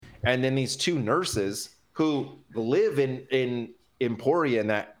And then these two nurses who live in Emporia, and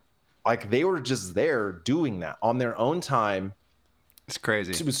that like they were just there doing that on their own time. It's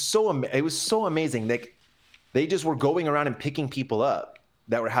crazy. It was so amazing. They just were going around and picking people up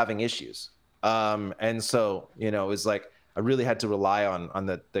that were having issues. And so, it was like I really had to rely on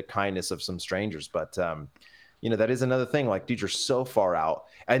the kindness of some strangers. But that is another thing. Like, dude, you're so far out.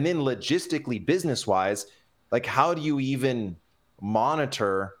 And then logistically, business wise, like, how do you even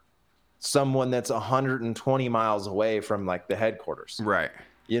monitor someone that's 120 miles away from like the headquarters? Right.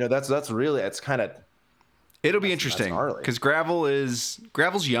 That's really, it's kind of, it'll be interesting because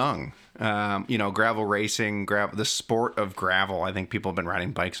gravel's young. Gravel racing, the sport of gravel. I think people have been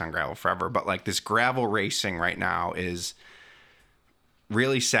riding bikes on gravel forever, but like this gravel racing right now is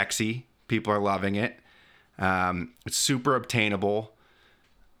really sexy. People are loving it. It's super obtainable.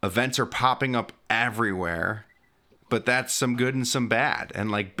 Events are popping up everywhere, but that's some good and some bad.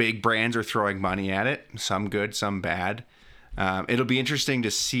 And like big brands are throwing money at it, some good, some bad. It'll be interesting to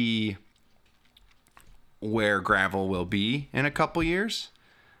see where gravel will be in a couple years.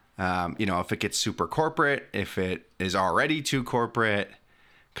 If it gets super corporate, if it is already too corporate,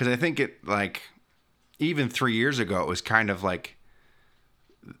 because I think it like even 3 years ago, it was kind of like,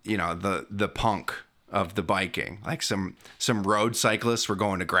 the punk of the biking, like some road cyclists were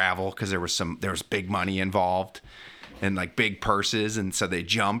going to gravel because there was big money involved and like big purses. And so they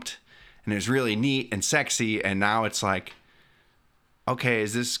jumped and it was really neat and sexy. And now it's like, okay,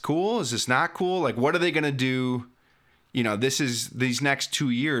 is this cool? Is this not cool? Like, what are they going to do? These next 2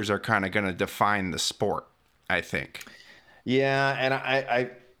 years are kind of going to define the sport, I think. Yeah. And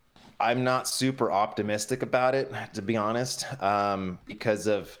I'm not super optimistic about it, to be honest, because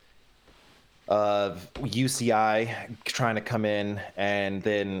of UCI trying to come in, and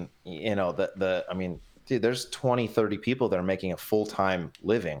then, dude, there's 20, 30 people that are making a full-time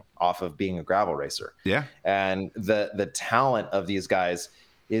living off of being a gravel racer. Yeah. And the talent of these guys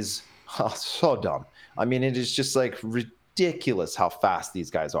is so dumb. I mean, it is just like ridiculous how fast these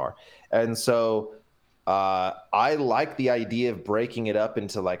guys are. And so I like the idea of breaking it up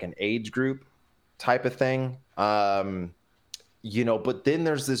into like an age group type of thing. But then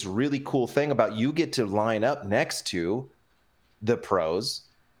there's this really cool thing about you get to line up next to the pros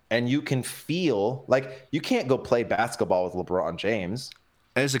and you can feel like you can't go play basketball with LeBron James.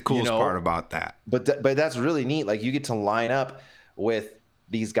 That's the coolest part about that. But that's really neat. Like you get to line up with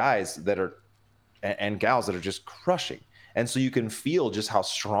these guys that are and gals that are just crushing. And so you can feel just how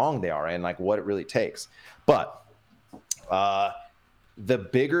strong they are and like what it really takes. But the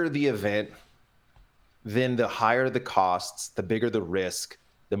bigger the event, then the higher the costs, the bigger the risk,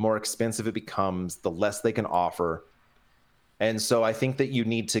 the more expensive it becomes, the less they can offer. And so I think that you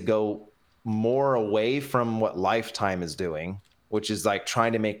need to go more away from what Lifetime is doing, which is like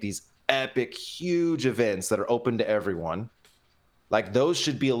trying to make these epic, huge events that are open to everyone. Like those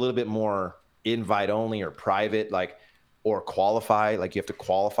should be a little bit more invite only or private, like, or qualify. Like you have to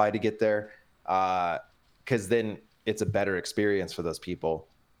qualify to get there. Cause then it's a better experience for those people.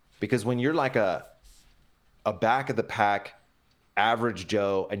 Because when you're like a back of the pack average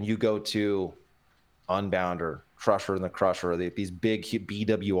Joe and you go to Unbound or Crusher and the Crusher, or these big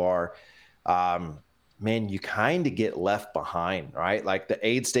BWR, man, you kind of get left behind, right? Like the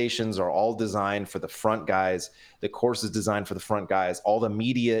aid stations are all designed for the front guys. The course is designed for the front guys. All the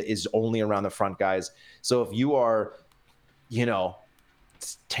media is only around the front guys. So if you are,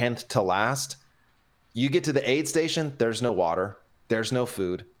 10th to last, you get to the aid station, there's no water, there's no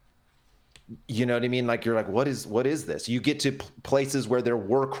food. You know what I mean? Like you're like, what is this? You get to places where there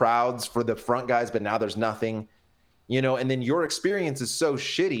were crowds for the front guys, but now there's nothing, and then your experience is so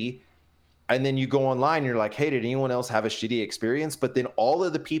shitty. And then you go online and you're like, hey, did anyone else have a shitty experience? But then all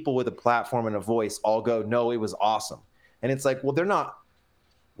of the people with a platform and a voice all go, no, it was awesome. And it's like, well, they're not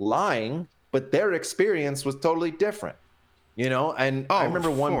lying, but their experience was totally different, And I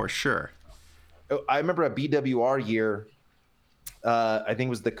remember for sure. I remember a BWR year. I think it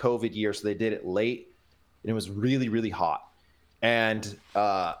was the COVID year, so they did it late, and it was really, really hot. And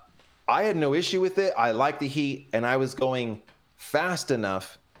I had no issue with it. I liked the heat, and I was going fast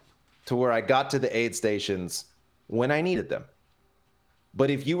enough to where I got to the aid stations when I needed them.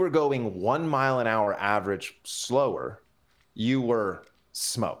 But if you were going 1 mile an hour average slower, you were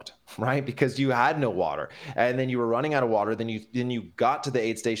smoked, right? Because you had no water, and then you were running out of water. Then you got to the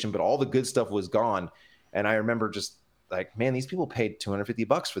aid station, but all the good stuff was gone. And I remember just like, man, these people paid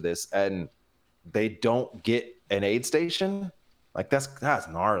 $250 for this, and they don't get an aid station. Like that's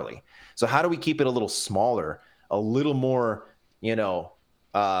gnarly. So how do we keep it a little smaller, a little more,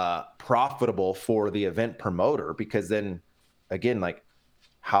 profitable for the event promoter? Because then again, like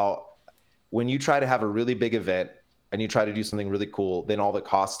how when you try to have a really big event and you try to do something really cool, then all the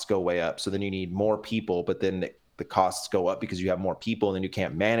costs go way up. So then you need more people, but then the costs go up because you have more people and then you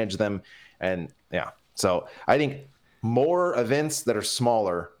can't manage them. And yeah, so I think more events that are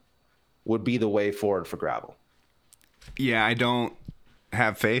smaller would be the way forward for gravel. Yeah, I don't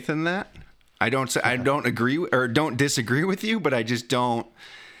have faith in that. I don't agree or don't disagree with you, but I just don't.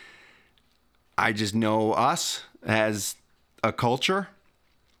 I just know us as a culture.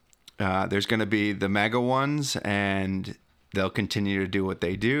 There's going to be the mega ones, and they'll continue to do what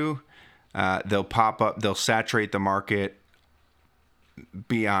they do. They'll pop up. They'll saturate the market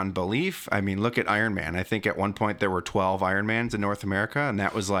beyond belief. I mean, look at Ironman. I think at one point there were 12 Ironmans in North America, and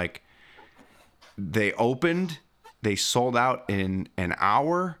that was like they opened, they sold out in an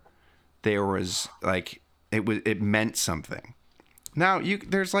hour. There was like it meant something. Now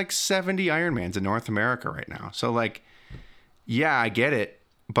there's like 70 Ironmans in North America right now. So like, yeah, I get it.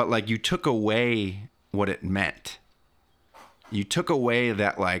 But like you took away what it meant. You took away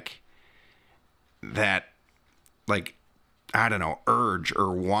that I don't know, urge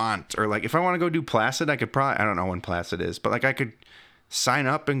or want, or like if I want to go do Placid, I could probably, I don't know when Placid is, but like I could sign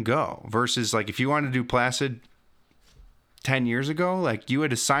up and go, versus like if you wanted to do Placid 10 years ago, like you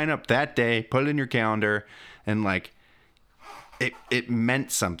had to sign up that day, put it in your calendar, and like it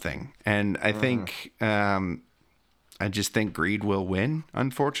meant something. And I think I just think greed will win,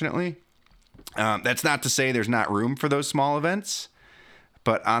 unfortunately. That's not to say there's not room for those small events,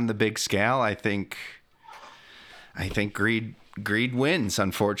 but on the big scale, I think greed wins,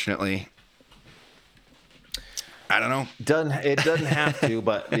 unfortunately. I don't know. It doesn't have to,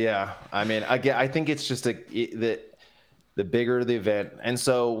 but yeah. I mean, I think it's just the bigger the event. And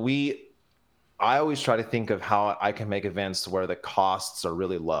so I always try to think of how I can make events where the costs are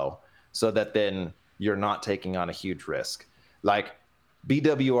really low so that then you're not taking on a huge risk. Like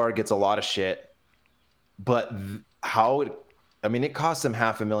BWR gets a lot of shit, but it costs them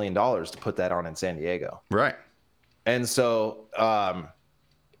 $500,000 to put that on in San Diego. Right. And so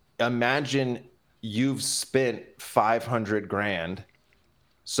imagine you've spent $500,000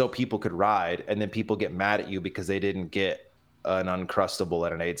 so people could ride, and then people get mad at you because they didn't get an Uncrustable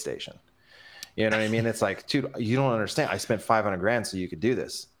at an aid station. You know what I mean? It's like, dude, you don't understand. I spent $500,000 so you could do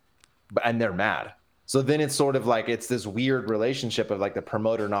this, and they're mad. So then it's sort of like it's this weird relationship of like the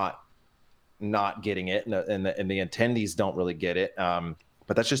promoter not getting it, and the attendees don't really get it.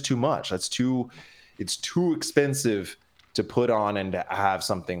 But that's just too much. It's too expensive to put on and to have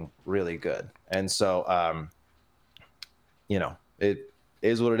something really good. And so, it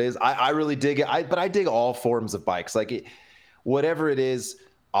is what it is. I really dig it. But I dig all forms of bikes. Like whatever it is,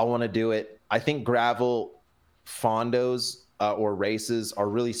 I want to do it. I think gravel fondos or races are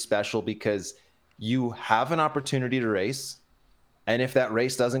really special because you have an opportunity to race, and if that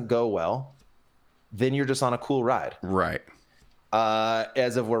race doesn't go well, then you're just on a cool ride. Right.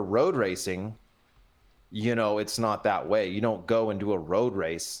 As if we're road racing, it's not that way. You don't go and do a road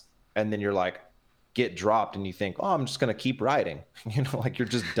race and then you're like, get dropped and you think, oh, I'm just going to keep riding. Like you're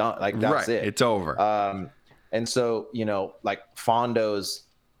just done. Like that's right. it. It's over. And so, like fondos,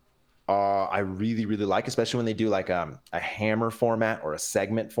 I really, really like, especially when they do like a hammer format or a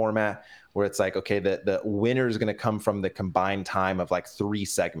segment format where it's like, okay, the winner is going to come from the combined time of like 3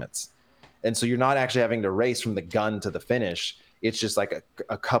 segments. And so you're not actually having to race from the gun to the finish. It's just like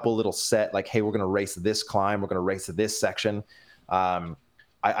a couple little set, like, hey, we're going to race this climb. We're going to race this section.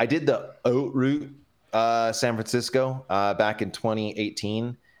 I did the Oat Route San Francisco back in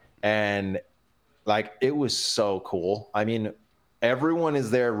 2018. And like, it was so cool. I mean, everyone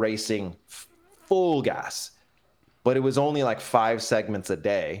is there racing full gas, but it was only like 5 segments a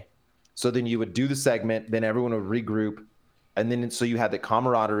day. So then you would do the segment, then everyone would regroup. And then, so you had the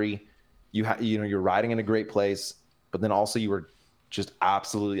camaraderie, you're riding in a great place, but then also you were just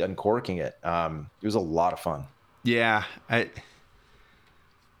absolutely uncorking it. It was a lot of fun. Yeah. I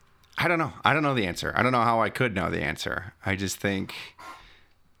don't know. I don't know the answer. I don't know how I could know the answer. I just think,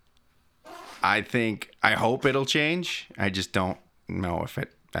 I hope it'll change. I just don't know if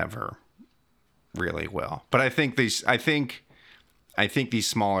it ever really will. But I think these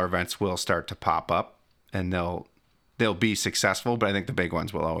smaller events will start to pop up and they'll be successful, but I think the big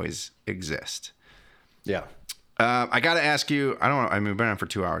ones will always exist. Yeah. I got to ask you, I don't know. I mean, we've been on for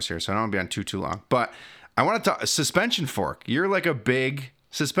 2 hours here, so I don't want to be on too long, but I want to talk suspension fork. You're like a big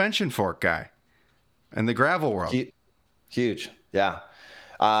suspension fork guy in the gravel world. Huge. Yeah.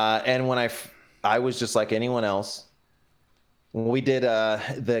 And when I was just like anyone else, when we did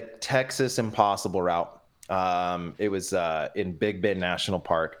the Texas Impossible route, it was in Big Bend National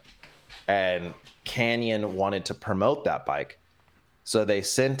Park, and Canyon wanted to promote that bike. So they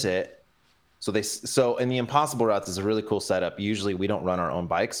sent it. So in the impossible routes is a really cool setup. Usually we don't run our own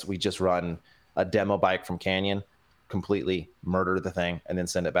bikes. We just run a demo bike from Canyon, completely murder the thing, and then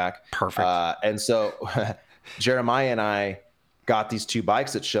send it back. Perfect. And so Jeremiah and I got these 2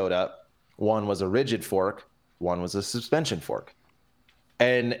 bikes that showed up. One was a rigid fork, one was a suspension fork.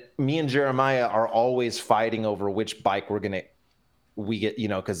 And me and Jeremiah are always fighting over which bike we get,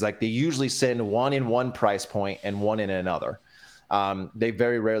 because like they usually send one in one price point and one in another. They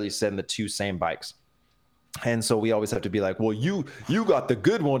very rarely send the 2 same bikes. And so we always have to be like, well, you got the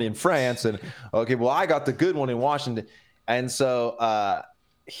good one in France, and okay, well, I got the good one in Washington. And so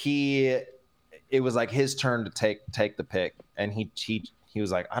it was like his turn to take the pick, and he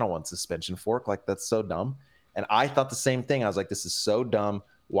was like, I don't want suspension fork, like that's so dumb. And I thought the same thing. I was like, this is so dumb.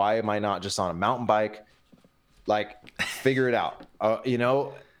 Why am I not just on a mountain bike? Like, figure it out,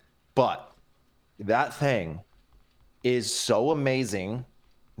 But that thing is so amazing.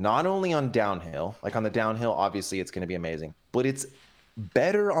 Not only on downhill, like on the downhill, obviously it's going to be amazing, but it's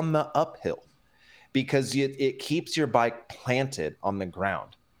better on the uphill because it keeps your bike planted on the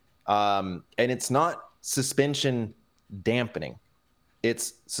ground. And it's not suspension dampening,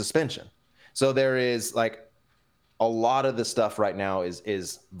 it's suspension. So there is like a lot of the stuff right now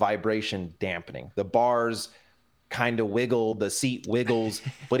is vibration dampening. The bars kind of wiggle, the seat wiggles,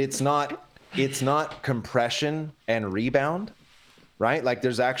 but it's not compression and rebound. Right? Like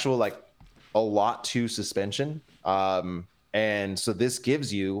there's actual like a lot to suspension. And so this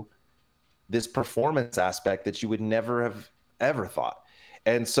gives you this performance aspect that you would never have ever thought.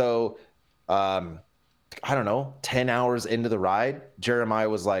 And so, I don't know, 10 hours into the ride, Jeremiah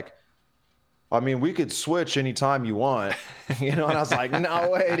was like, I mean, we could switch anytime you want, and I was like, no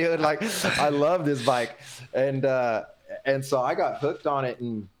way, dude. Like, I love this bike. And so I got hooked on it,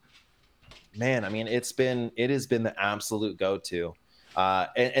 and man, I mean, it has been the absolute go-to.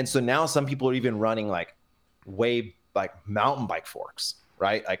 And so now some people are even running like mountain bike forks,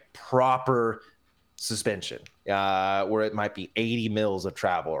 right? Like proper suspension, where it might be 80 mils of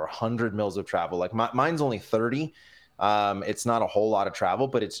travel or 100 mils of travel. Like mine's only 30. It's not a whole lot of travel,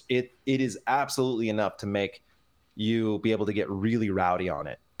 but it is absolutely enough to make you be able to get really rowdy on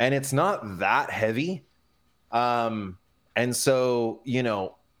it. And it's not that heavy. And so,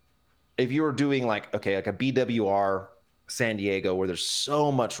 if you were doing like a BWR San Diego where there's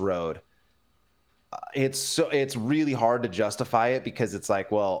so much road, it's really hard to justify it because it's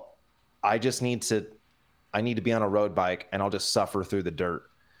like, well, I need to be on a road bike and I'll just suffer through the dirt.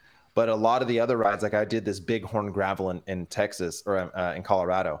 But a lot of the other rides, like I did this Bighorn gravel in Texas or in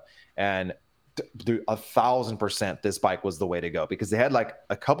Colorado, and 1,000% this bike was the way to go because they had like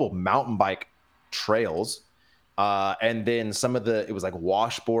a couple mountain bike trails, and then it was like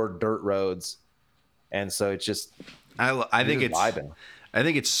washboard dirt roads, and so it's just. I think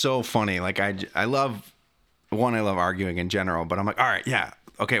it's so funny. Like I love arguing in general, but I'm like, all right, yeah,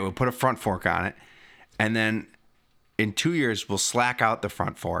 okay, we'll put a front fork on it, and then in 2 years we'll slack out the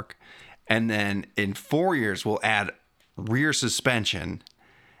front fork, and then in 4 years we'll add rear suspension,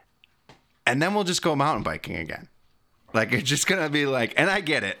 and then we'll just go mountain biking again. Like it's just gonna be like, and I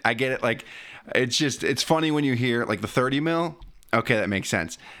get it. Like it's funny when you hear like the 30 mil. Okay, that makes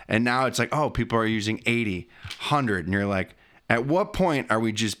sense. And now it's like, oh, people are using 80, 100. And you're like, at what point are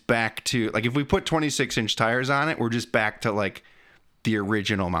we just back to, like, if we put 26-inch tires on it, we're just back to, like, the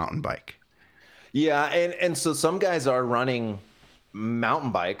original mountain bike. Yeah, and so some guys are running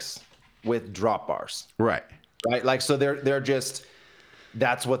mountain bikes with drop bars. Right. Like, so they're just,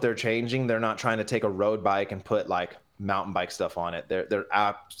 that's what they're changing. They're not trying to take a road bike and put, like, mountain bike stuff on it. They're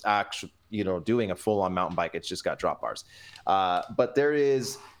actually, doing a full-on mountain bike. It's just got drop bars. But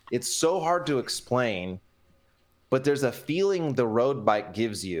it's so hard to explain, but there's a feeling the road bike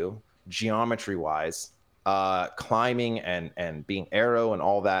gives you geometry-wise, climbing and being aero and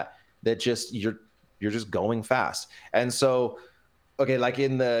all that just you're just going fast. And so, okay, like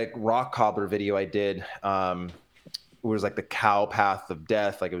in the rock cobbler video I did, it was like the cow path of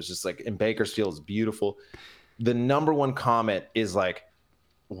death. Like it was just like in Bakersfield, it's beautiful. The number one comment is like,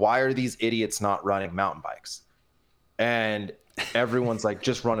 why are these idiots not running mountain bikes? And everyone's like,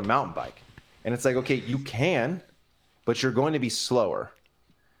 just run a mountain bike. And it's like, okay, you can, but you're going to be slower,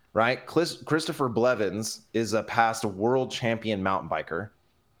 right? Christopher Blevins is a past world champion mountain biker.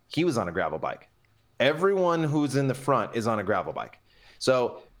 He was on a gravel bike. Everyone who's in the front is on a gravel bike.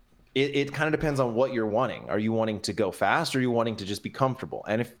 So it kind of depends on what you're wanting. Are you wanting to go fast or are you wanting to just be comfortable?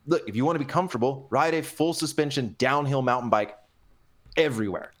 And if you want to be comfortable, ride a full suspension downhill mountain bike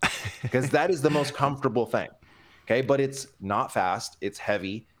everywhere because that is the most comfortable thing. Okay. But it's not fast. It's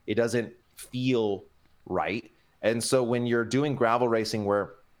heavy. It doesn't feel right. And so when you're doing gravel racing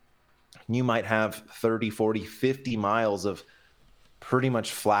where you might have 30, 40, 50 miles of pretty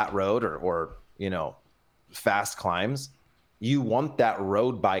much flat road or fast climbs, you want that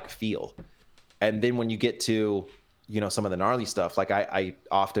road bike feel. And then when you get to, some of the gnarly stuff, like I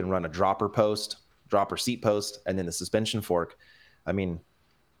often run a dropper seat post, and then the suspension fork. I mean,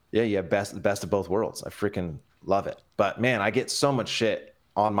 yeah, you have the best of both worlds. I freaking love it. But man, I get so much shit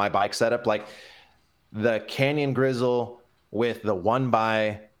on my bike setup. Like the Canyon Grizzle with the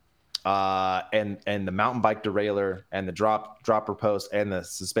 1x, and the mountain bike derailleur and the dropper post and the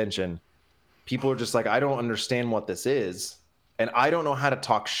suspension. People are just like, I don't understand what this is, and I don't know how to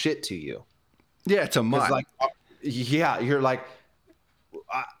talk shit to you. Yeah, it's a mutt. Like, yeah, you're like,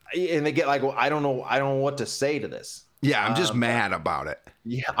 and they get like, well, I don't know what to say to this. Yeah, I'm just mad about it.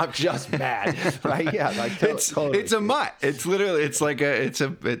 Yeah, I'm just mad, right? Yeah, like it's a mutt. It's literally it's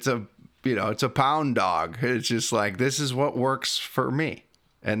a pound dog. It's just like, this is what works for me,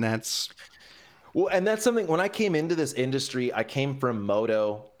 and that's. Well, and that's something, when I came into this industry, I came from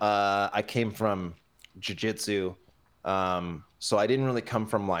moto, I came from jiu-jitsu, so I didn't really come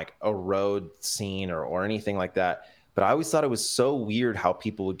from like a road scene or anything like that. But I always thought it was so weird how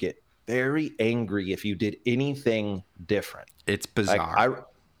people would get very angry if you did anything different. It's bizarre. Like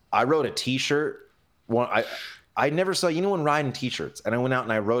I rode a t-shirt. I never saw anyone riding t-shirts, and I went out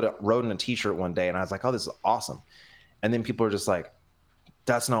and I rode in a t-shirt one day, and I was like, oh, this is awesome. And then people are just like,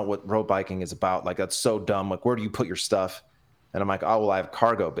 that's not what road biking is about. Like, that's so dumb. Like, where do you put your stuff? And I'm like, oh, well, I have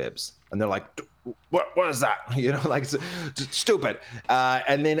cargo bibs. And they're like, what is that? Like, stupid.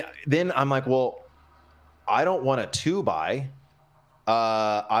 And then I'm like, well, I don't want a 2x.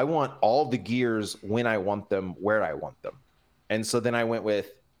 I want all the gears when I want them, where I want them. And so then I went with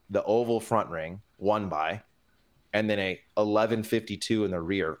the oval front ring, 1x, and then a 1152 in the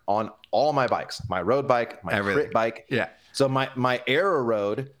rear on all my bikes, my road bike, my crit bike. Yeah. So my Aero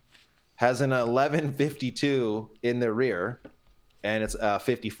Road has an 1152 in the rear, and it's a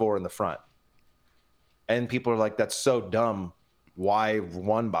 54 in the front. And people are like, that's so dumb. Why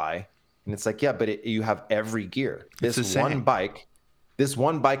 1x? And it's like, yeah, but you have every gear. This one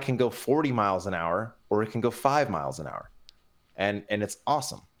bike can go 40 miles an hour, or it can go 5 miles an hour. And it's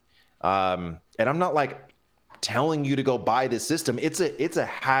awesome. And I'm not like telling you to go buy this system. It's like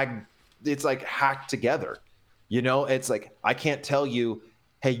hacked together. It's like, I can't tell you,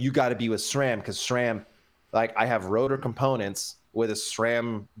 hey, you got to be with SRAM, because SRAM, like, I have rotor components with a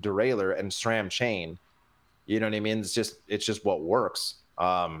SRAM derailleur and SRAM chain. You know what I mean? It's just what works.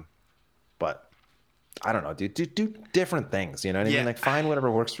 But I don't know, dude. Do different things. You know what I mean? Like, find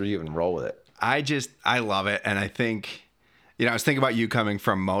whatever works for you and roll with it. I love it, and I think, I was thinking about you coming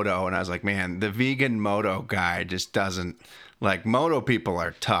from moto, and I was like, man, the vegan moto guy just doesn't. Like, moto people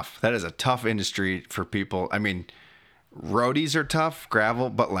are tough. That is a tough industry for people. I mean, roadies are tough, gravel,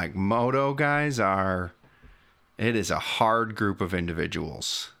 but like moto guys it is a hard group of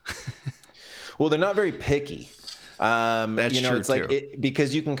individuals. Well, they're not very picky. That's true, it's like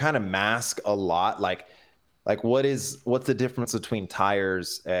because you can kind of mask a lot. Like what's the difference between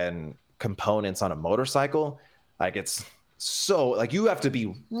tires and components on a motorcycle? Like, it's so, like, you have to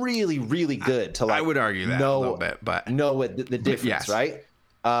be really, really good to, like, I would argue that a little bit, but know what the difference, yes. Right?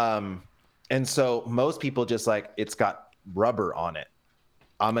 And so most people just like, it's got rubber on it,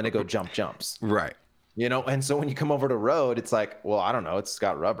 I'm gonna go jumps, right? And so when you come over to road, it's like, well, I don't know, it's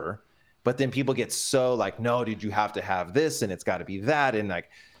got rubber. But then people get so like, no, dude, you have to have this, and it's got to be that, and like,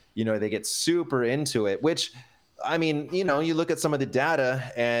 they get super into it, which, I mean, you look at some of the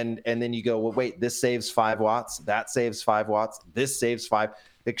data, and then you go, well, wait, this saves 5 watts, that saves 5 watts, this saves 5.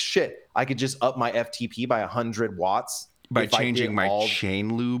 Like, shit, I could just up my FTP by 100 watts by changing my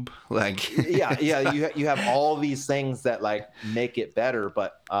chain lube. Like, yeah, you have all these things that like make it better,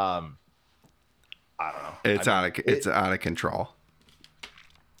 but I don't know. It's out of control.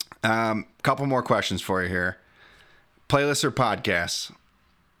 Couple more questions for you here. Playlists or podcasts?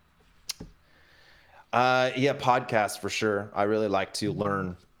 Yeah, podcasts for sure. I really like to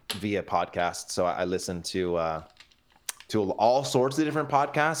learn via podcasts, so I listen to all sorts of different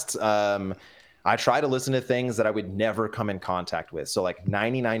podcasts. I try to listen to things that I would never come in contact with. So like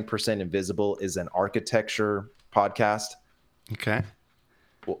 99% Invisible is an architecture podcast. Okay.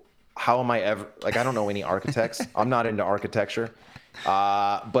 Well, how am I ever, like, I don't know any architects. I'm not into architecture.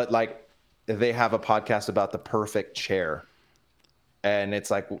 But like, they have a podcast about the perfect chair. And it's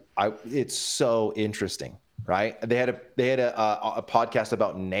like, it's so interesting, right? They had a podcast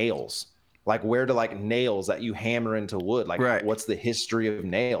about nails, like where to like nails that you hammer into wood, like right. What's the history of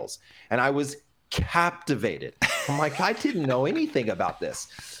nails? And I was captivated. I'm like, I didn't know anything about this,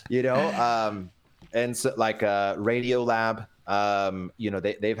 And so like Radio Lab, you know,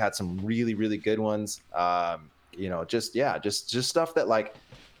 they've had some really, really good ones. You know, just stuff that like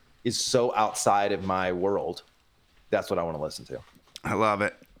is so outside of my world. That's what I want to listen to. I love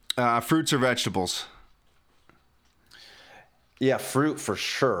it. Fruits or vegetables? Yeah, fruit for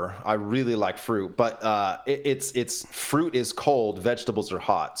sure. I really like fruit, but it's fruit is cold, vegetables are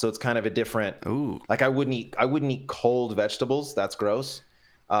hot, so it's kind of a different. Ooh. Like I wouldn't eat cold vegetables. That's gross.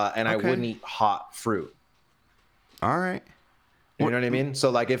 And I wouldn't eat hot fruit. All right. You know what I mean?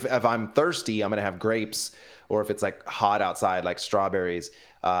 So like if I'm thirsty, I'm gonna have grapes, or if it's like hot outside, like strawberries.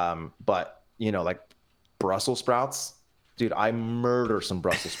 But you know, like Brussels sprouts, dude, I murder some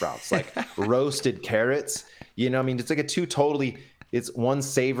Brussels sprouts. Like roasted carrots. You know, I mean, it's like it's one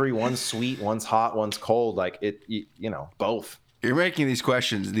savory, one's sweet, one's hot, one's cold. Like you know, both. You're making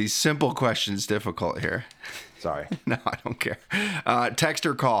these simple questions difficult here. Sorry. No, I don't care. Text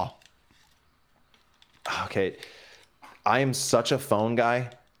or call? Okay. I am such a phone guy.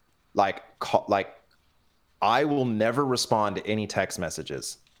 Like I will never respond to any text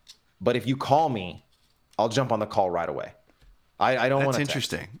messages. But if you call me, I'll jump on the call right away. I don't want to. That's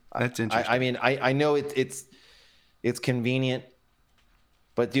interesting. That's interesting. I mean, I know it's convenient,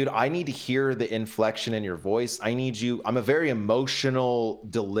 but dude, I need to hear the inflection in your voice. I'm a very emotional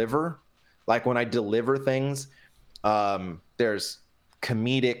deliver. Like when I deliver things, there's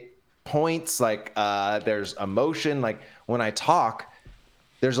comedic points, like there's emotion. Like when I talk,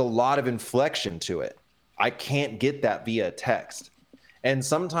 there's a lot of inflection to it. I can't get that via text. And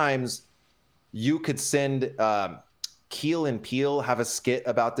sometimes you could send Keel and Peele have a skit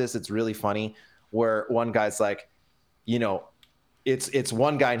about this. It's really funny where one guy's like, you know, it's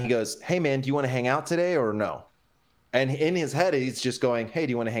one guy and he goes, "Hey man, do you want to hang out today or no?" And in his head, he's just going, "Hey, do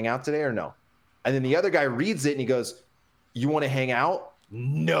you want to hang out today or no?" And then the other guy reads it and he goes, "You want to hang out?"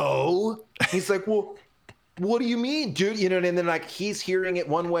 "No." He's like, "Well, what do you mean, dude?" You know, and then like he's hearing it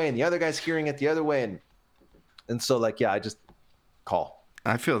one way and the other guy's hearing it the other way. And so like, yeah, I just call.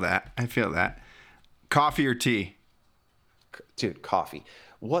 I feel that. Coffee or tea? Dude, coffee.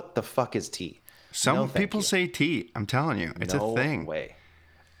 What the fuck is tea? Some people say tea. I'm telling you, it's a thing. No way.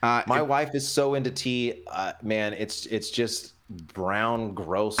 My wife is so into tea, man. It's just brown,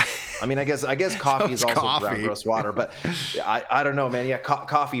 gross. I mean, I guess coffee is also brown, gross water, but I don't know, man. Yeah,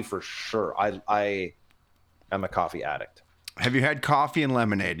 coffee for sure. I am a coffee addict. Have you had coffee and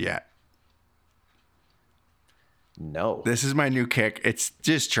lemonade yet? No. This is my new kick. It's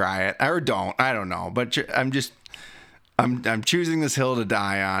just try it or don't. I don't know, but I'm choosing this hill to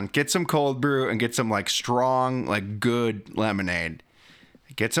die on. Get some cold brew and get some like strong, like good lemonade.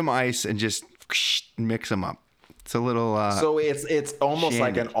 Get some ice and just mix them up. It's a little. So it's almost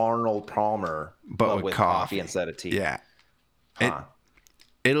like an Arnold Palmer, but with coffee instead of tea. Yeah. Huh.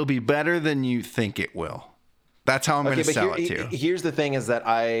 It'll be better than you think it will. That's how I'm going to sell it to you. Here's the thing: is that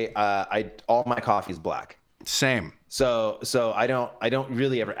I all my coffee is black. Same. So I don't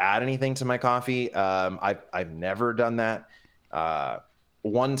really ever add anything to my coffee. I've never done that.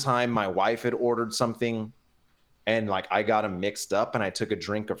 One time my wife had ordered something and like I got them mixed up and I took a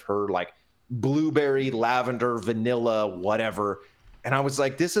drink of her like blueberry, lavender, vanilla, whatever. And I was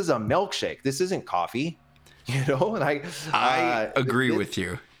like, this is a milkshake. This isn't coffee, you know? And I agree with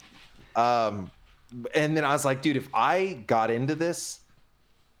you. And then I was like, dude, if I got into this,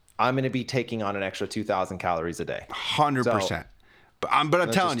 I'm going to be taking on an extra 2,000 calories a day. 100%. But I'm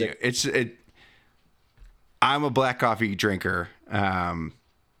telling you, I'm a black coffee drinker.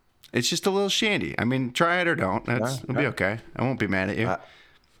 It's just a little shandy. I mean, try it or don't. It'll be okay. I won't be mad at you.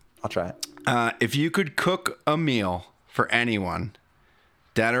 I'll try it. If you could cook a meal for anyone,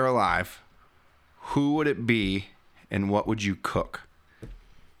 dead or alive, who would it be and what would you cook?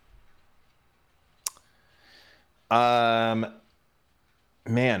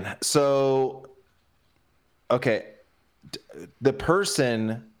 Man, so okay, the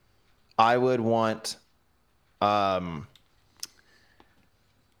person I would want, okay,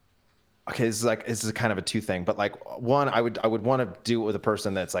 this is kind of a two thing, but like one, I would want to do it with a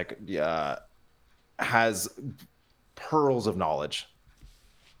person that's like has pearls of knowledge.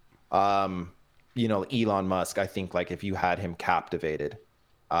 You know, Elon Musk, I think like if you had him captivated,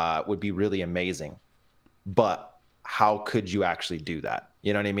 would be really amazing. But how could you actually do that?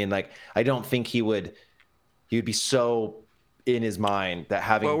 You know what I mean? Like, I don't think he would be so in his mind that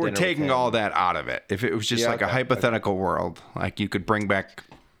having. Well, we're taking all that out of it. If it was just a hypothetical world, like you could bring back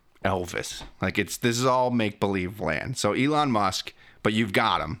Elvis. Like this is all make believe land. So Elon Musk, but you've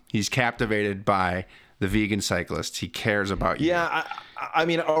got him. He's captivated by the vegan cyclist. He cares about you. Yeah, I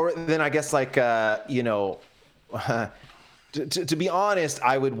mean, or then I guess like you know. To be honest,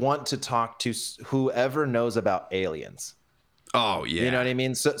 I would want to talk to whoever knows about aliens. Oh yeah. You know what I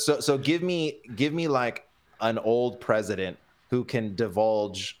mean? So give me like an old president who can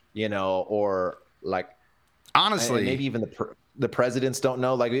divulge, or like, honestly, and maybe even the presidents don't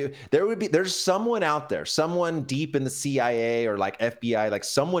know. Like there's someone out there, someone deep in the CIA or like FBI, like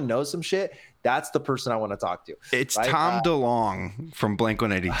someone knows some shit. That's the person I want to talk to. It's right? Tom DeLonge from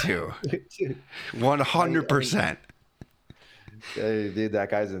Blink-182. 100%. Dude, that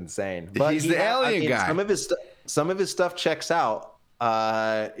guy's insane. But he's the alien guy. Some of his stuff checks out.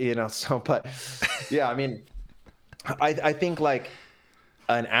 So, but yeah, I mean, I think like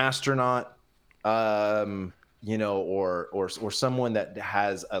an astronaut, or someone that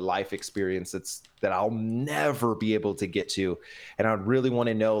has a life experience that I'll never be able to get to, and I really want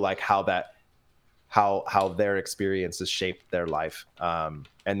to know like how their experiences shaped their life. And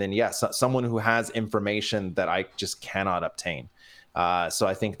then someone who has information that I just cannot obtain. So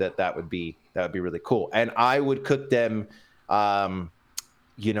I think that would be really cool. And I would cook them. I'd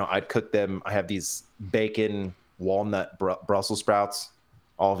cook them. I have these bacon walnut Brussels sprouts,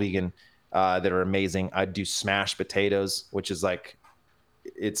 all vegan, that are amazing. I'd do smashed potatoes, which is like,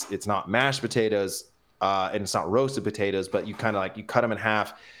 it's not mashed potatoes, and it's not roasted potatoes, but you kind of like, you cut them in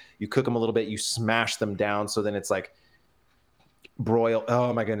half, you cook them a little bit, you smash them down, so then it's like broil.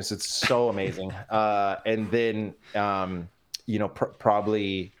 Oh my goodness, it's so amazing. And then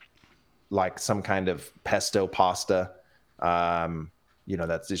probably like some kind of pesto pasta.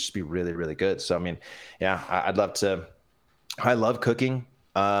 That's just be really, really good. So I mean, yeah, I'd love to. I love cooking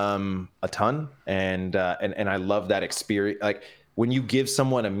a ton, and I love that experience. Like when you give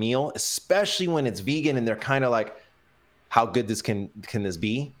someone a meal, especially when it's vegan, and they're kind of like, "How good can this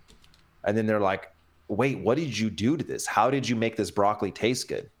be?" And then they're like, "Wait, what did you do to this? How did you make this broccoli taste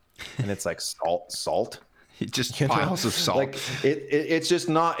good?" And it's like salt. Just piles of salt. Like it's just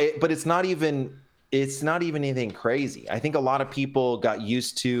not. But it's not even anything crazy. I think a lot of people got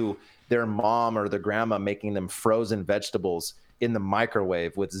used to their mom or their grandma making them frozen vegetables in the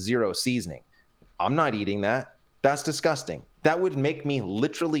microwave with zero seasoning. I'm not eating that. That's disgusting. That would make me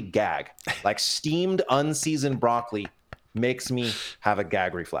literally gag. Like steamed, unseasoned broccoli makes me have a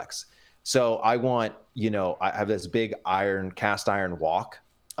gag reflex. So I want, I have this big cast iron wok,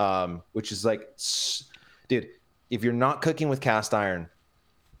 which is like, dude, if you're not cooking with cast iron,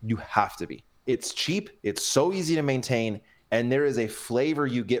 you have to be. It's cheap. It's so easy to maintain. And there is a flavor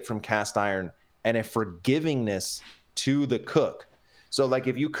you get from cast iron and a forgivingness to the cook. So like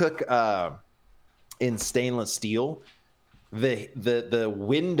if you cook in stainless steel, the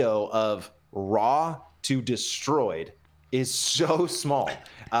window of raw to destroyed is so small.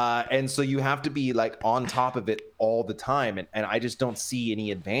 And so you have to be like on top of it all the time. And I just don't see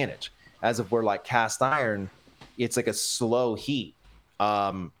any advantage. As if we're like cast iron, it's like a slow heat.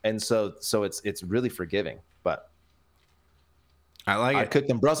 And so it's really forgiving. But I like it. I'd cook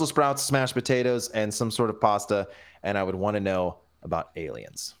them Brussels sprouts, smashed potatoes, and some sort of pasta, and I would want to know about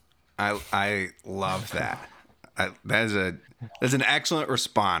aliens. I love that. That's an excellent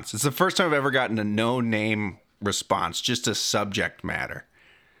response. It's the first time I've ever gotten a no-name response, just a subject matter.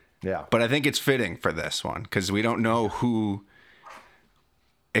 Yeah. But I think it's fitting for this one because we don't know who.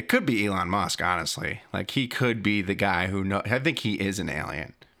 It could be Elon Musk, honestly. Like he could be the guy who I think he is an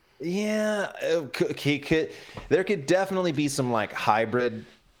alien. Yeah, he could. There could definitely be some like hybrid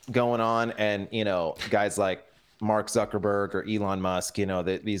going on, and guys like Mark Zuckerberg or Elon Musk.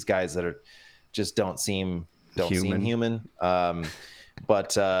 These guys that just don't seem human.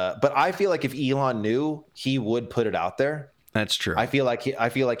 But I feel like if Elon knew, he would put it out there. That's true. I feel like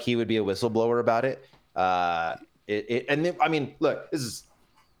he would be a whistleblower about it. And then, I mean, look, this is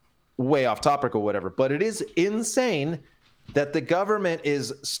way off topic or whatever, but it is insane that the government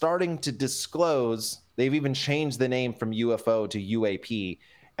is starting to disclose. They've even changed the name from UFO to UAP,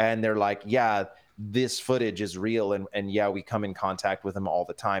 and they're like, yeah, this footage is real, and yeah, we come in contact with them all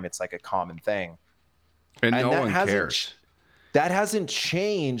the time. It's like a common thing, and no one cares. That hasn't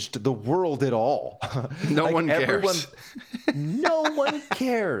changed the world at all. No one cares. No one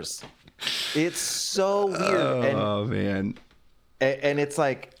cares. It's so weird. Oh man. And it's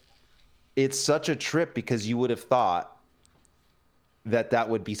like, it's such a trip because you would have thought that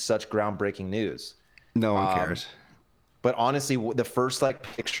would be such groundbreaking news. No one cares. But honestly, the first like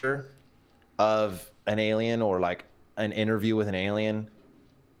picture of an alien or like an interview with an alien,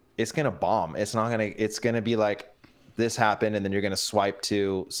 it's going to bomb. It's going to be like, this happened, and then you're going to swipe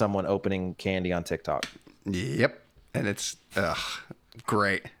to someone opening candy on TikTok. Yep. And it's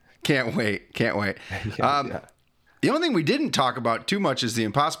great. Can't wait. Yeah. The only thing we didn't talk about too much is the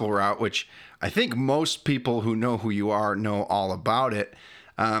Impossible route, which I think most people who know who you are know all about it.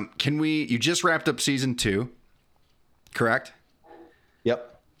 You just wrapped up season 2, correct?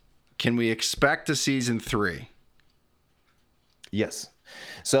 Yep. Can we expect a season 3? Yes.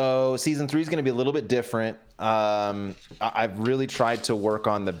 So season 3 is going to be a little bit different. I've really tried to work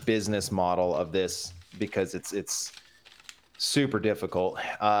on the business model of this because it's super difficult.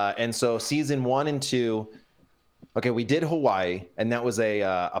 And so season 1 and 2, okay, we did Hawaii, and that was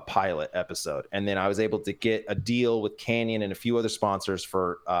a pilot episode. And then I was able to get a deal with Canyon and a few other sponsors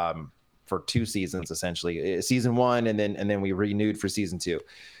for 2 seasons, essentially. Season 1, and then we renewed for season 2.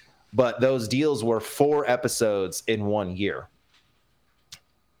 But those deals were 4 episodes in 1 year.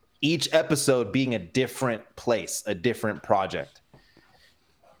 Each episode being a different place, a different project.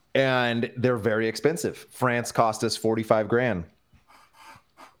 And they're very expensive. France cost us $45,000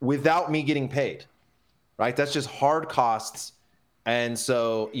 without me getting paid. Right? That's just hard costs. And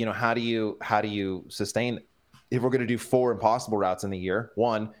so, how do you sustain it? If we're going to do 4 impossible routes in the year?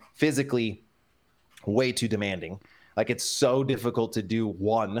 1, physically way too demanding. Like, it's so difficult to do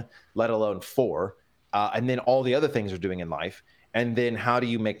 1, let alone 4. And then all the other things we're doing in life. And then how do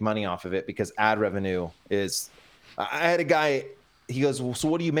you make money off of it? Because ad revenue is, I had a guy, he goes, well, so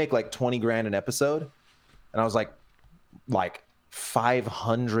what do you make, like $20,000 an episode? And I was like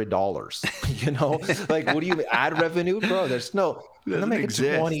 $500, like, what do you, ad revenue, bro? There's no, I'm not making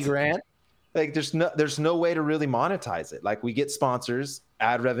 $20,000. Like, there's no way to really monetize it. Like, we get sponsors,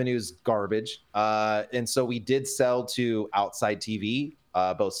 ad revenue is garbage. And so we did sell to Outside TV,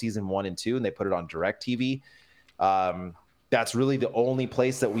 both season 1 and 2, and they put it on Direct TV. That's really the only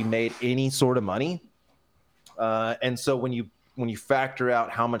place that we made any sort of money. And so when you factor out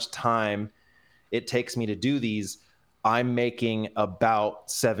how much time it takes me to do these, I'm making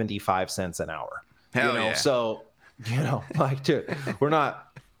about 75 cents an hour. Hell yeah. So, like, dude, we're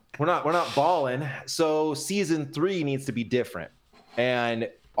not balling. So season 3 needs to be different. And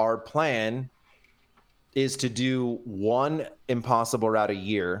our plan is to do 1 impossible route a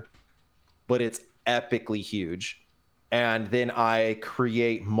year, but it's epically huge. And then I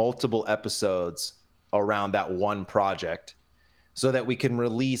create multiple episodes around that one project so that we can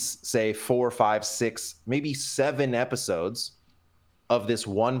release, say, 4, 5, 6, maybe 7 episodes of this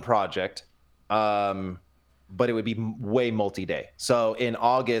one project. But it would be way multi-day. So in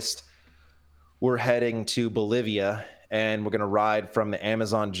August, we're heading to Bolivia, and we're going to ride from the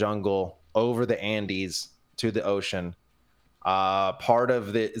Amazon jungle over the Andes to the ocean. Part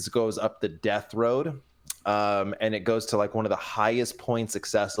of this goes up the Death Road. And it goes to like one of the highest points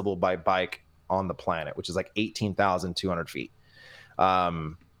accessible by bike on the planet, which is like 18,200 feet.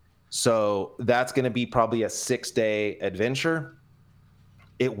 So that's going to be probably a 6-day adventure.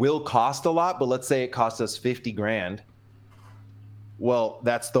 It will cost a lot, but let's say it costs us $50,000. Well,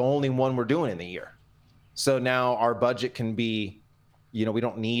 that's the only one we're doing in the year. So now our budget can be, we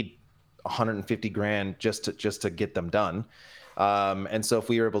don't need $150,000 just to get them done. And so if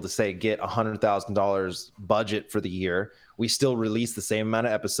we were able to say get $100,000 budget for the year, we still release the same amount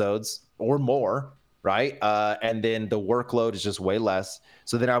of episodes or more, right? And then the workload is just way less.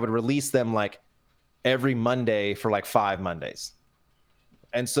 So then I would release them like every Monday for like 5 Mondays.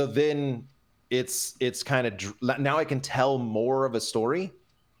 And so then it's kind of, now I can tell more of a story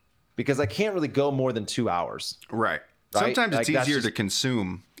because I can't really go more than 2 hours. Right. Sometimes like, it's easier to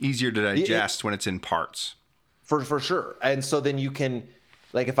consume, easier to digest when it's in parts. For sure. And so then you can,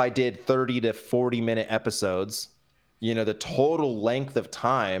 like, if I did 30 to 40 minute episodes, the total length of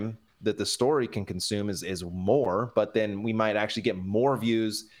time that the story can consume is more, but then we might actually get more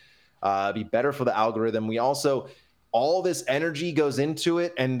views, be better for the algorithm. We also, all this energy goes into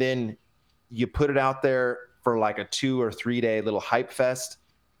it, and then you put it out there for like a 2 or 3 day little hype fest.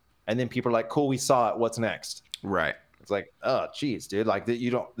 And then people are like, cool, we saw it. What's next? Right. It's like, oh, geez, dude, like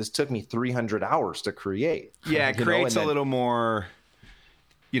this took me 300 hours to create. Yeah, it creates a little more,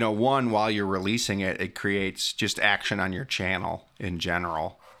 one, while you're releasing it, it creates just action on your channel in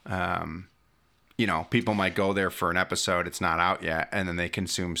general. People might go there for an episode, it's not out yet, and then they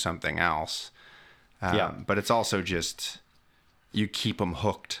consume something else. But it's also just, you keep them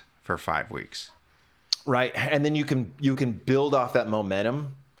hooked for 5 weeks. Right. And then you can build off that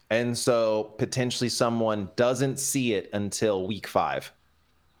momentum. And so potentially someone doesn't see it until week 5.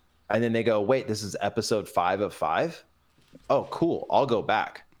 And then they go, wait, this is episode 5 of 5? Oh, cool. I'll go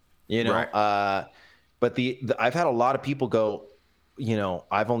back. Right. But I've had a lot of people go,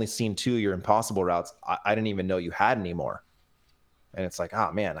 I've only seen 2 of your impossible routes. I didn't even know you had any more. And it's like,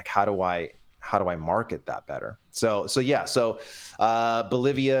 oh man, like how do I market that better? So yeah. So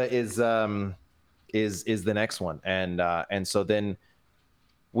Bolivia is is the next one. And so then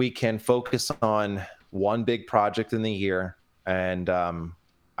we can focus on one big project in the year. And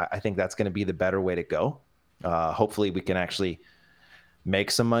I think that's going to be the better way to go. Hopefully we can actually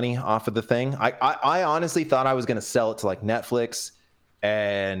make some money off of the thing. I honestly thought I was going to sell it to like Netflix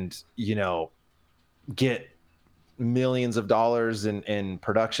and, get millions of dollars in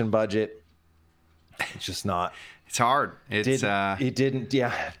production budget. It's just not. It's hard. It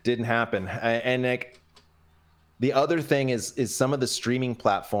didn't happen. And like the other thing is some of the streaming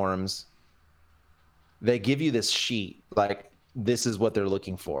platforms, they give you this sheet, like this is what they're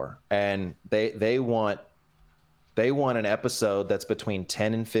looking for. And they want an episode that's between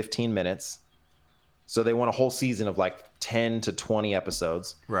 10 and 15 minutes. So they want a whole season of like 10 to 20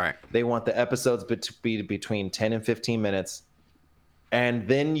 episodes. Right. They want the episodes to be between 10 and 15 minutes. And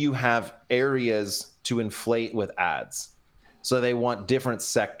then you have areas to inflate with ads. So they want different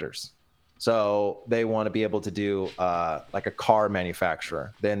sectors. So they want to be able to do like a car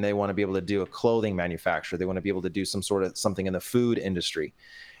manufacturer. Then they want to be able to do a clothing manufacturer. They want to be able to do something in the food industry.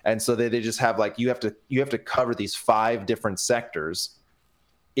 And so they just have like, you have to cover these 5 different sectors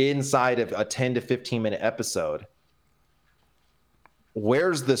inside of a 10 to 15 minute episode.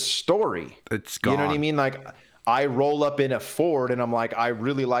 Where's the story? It's gone. You know what I mean? Like I roll up in a Ford and I'm like, I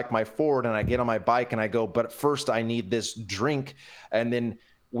really like my Ford, and I get on my bike and I go, but first I need this drink. And then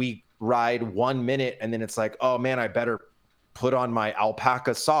we ride 1 minute and then it's like, oh man, I better put on my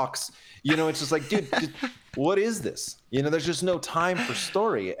alpaca socks. It's just like, dude, what is this? There's just no time for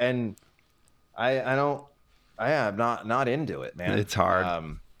story. And I'm not into it, man. It's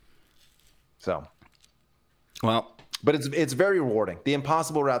hard. But it's very rewarding. The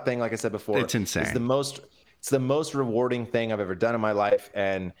Impossible Route thing, like I said before, it's insane. It's the most rewarding thing I've ever done in my life.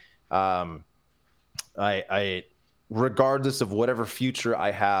 And I regardless of whatever future I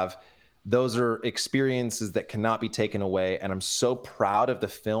have, those are experiences that cannot be taken away. And I'm so proud of the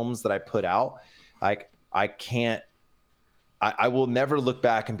films that I put out. Like I will never look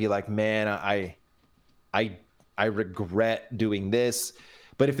back and be like, man, I regret doing this.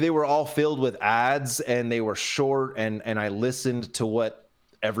 But if they were all filled with ads and they were short and I listened to what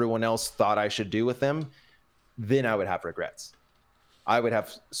everyone else thought I should do with them, then I would have regrets. I would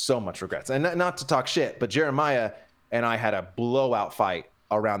have so much regrets. And not to talk shit, but Jeremiah and I had a blowout fight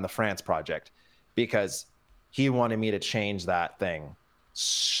around the France project because he wanted me to change that thing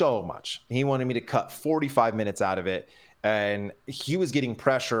so much. He wanted me to cut 45 minutes out of it. And he was getting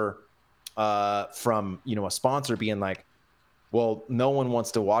pressure from, a sponsor being like, well, no one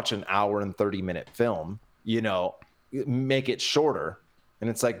wants to watch an hour and 30-minute film, make it shorter. And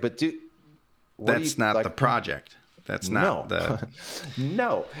it's like, but dude, that's not like, the project. That's not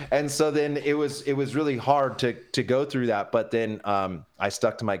no. And so then it was really hard to go through that. But then I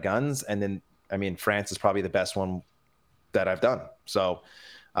stuck to my guns. And then, France is probably the best one that I've done. So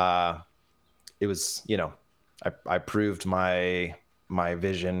it was, I proved my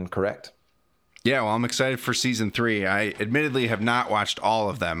vision correct. Yeah, well, I'm excited for season 3. I admittedly have not watched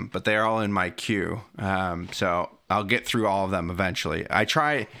all of them, but they're all in my queue. So I'll get through all of them eventually.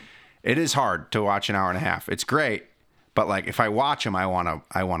 It is hard to watch an hour and a half. It's great, but like if I watch them, I want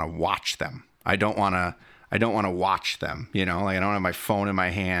to watch them. I don't want to watch them, like I don't have my phone in my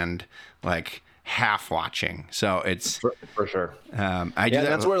hand, like half watching. So it's for sure.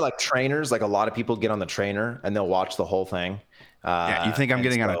 That's where like trainers, like a lot of people get on the trainer and they'll watch the whole thing. You think I'm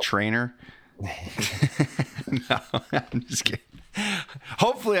getting on a trainer? No, I'm just kidding.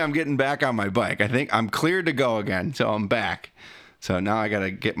 Hopefully I'm getting back on my bike. I think I'm cleared to go again, so I'm back. So now I got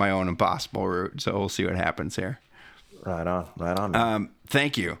to get my own Impossible route. So we'll see what happens here. Right on, man.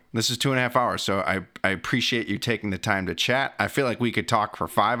 Thank you. This is 2.5 hours, so I appreciate you taking the time to chat. I feel like we could talk for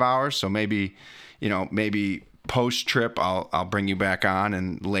 5 hours. So maybe post trip I'll bring you back on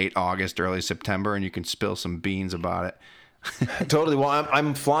in late August, early September, and you can spill some beans about it. Totally. Well,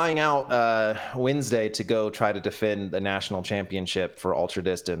 I'm flying out Wednesday to go try to defend the national championship for ultra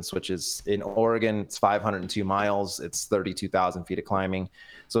distance, which is in Oregon. It's 502 miles. It's 32,000 feet of climbing.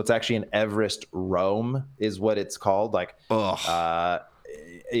 So it's actually an Everest Rome is what it's called. Like,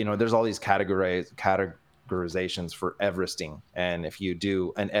 there's all these categorizations for Everesting. And if you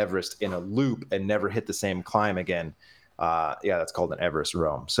do an Everest in a loop and never hit the same climb again, that's called an Everest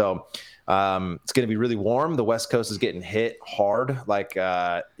Rome. So it's going to be really warm. The West Coast is getting hit hard. Like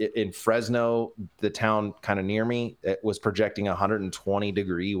in Fresno, the town kind of near me, it was projecting 120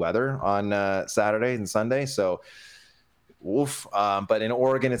 degree weather on Saturday and Sunday. So woof. But in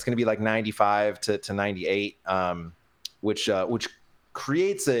Oregon, it's going to be like 95 to 98, which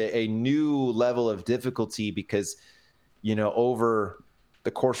creates a new level of difficulty because, over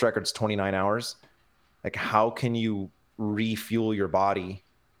the course record's 29 hours. like how can you refuel your body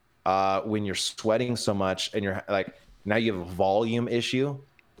when you're sweating so much and you're like, now you have a volume issue,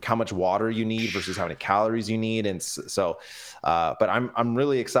 how much water you need versus how many calories you need. And so, but I'm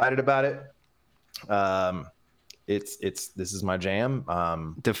really excited about it. This is my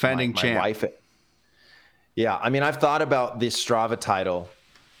jam. Defending my champ. wife. Yeah. I mean, I've thought about this Strava title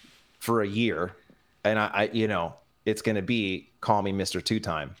for a year, and I it's going to be call me Mr.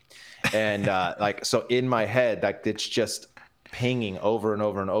 Two-Time. And like, so in my head, like it's just pinging over and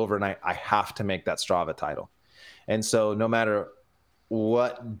over and over. And I have to make that Strava title. And so no matter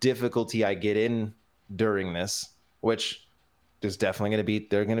what difficulty I get in during this, which there's definitely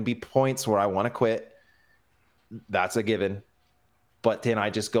there are going to be points where I want to quit. That's a given. But then I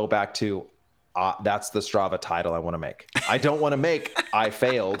just go back to, that's the Strava title I want to make. I don't want to make I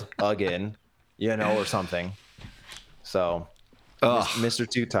failed again, or something. So, Mr.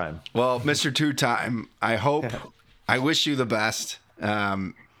 Two-Time. Well, Mr. Two-Time, I wish you the best.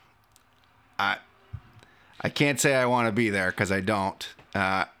 I can't say I want to be there because I don't.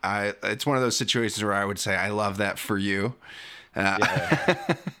 It's one of those situations where I would say I love that for you.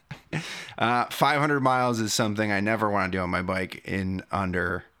 500 miles is something I never want to do on my bike in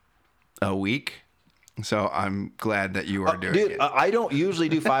under a week. So I'm glad that you are doing it. I don't usually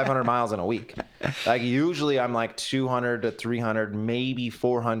do 500 miles in a week. Like usually I'm like 200 to 300, maybe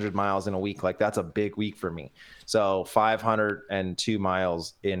 400 miles in a week. Like that's a big week for me. So 502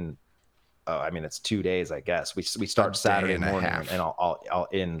 miles in, it's 2 days, I guess. We start Saturday morning and I'll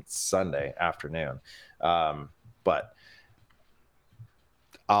end Sunday afternoon. But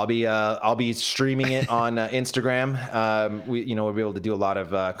I'll be streaming it on Instagram. We'll be able to do a lot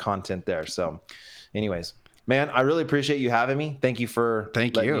of content there. So anyways, man, I really appreciate you having me. Thank you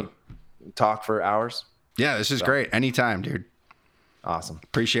letting me talk for hours. Yeah, this is great. Anytime, dude. Awesome.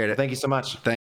 Appreciate it. Thank you so much.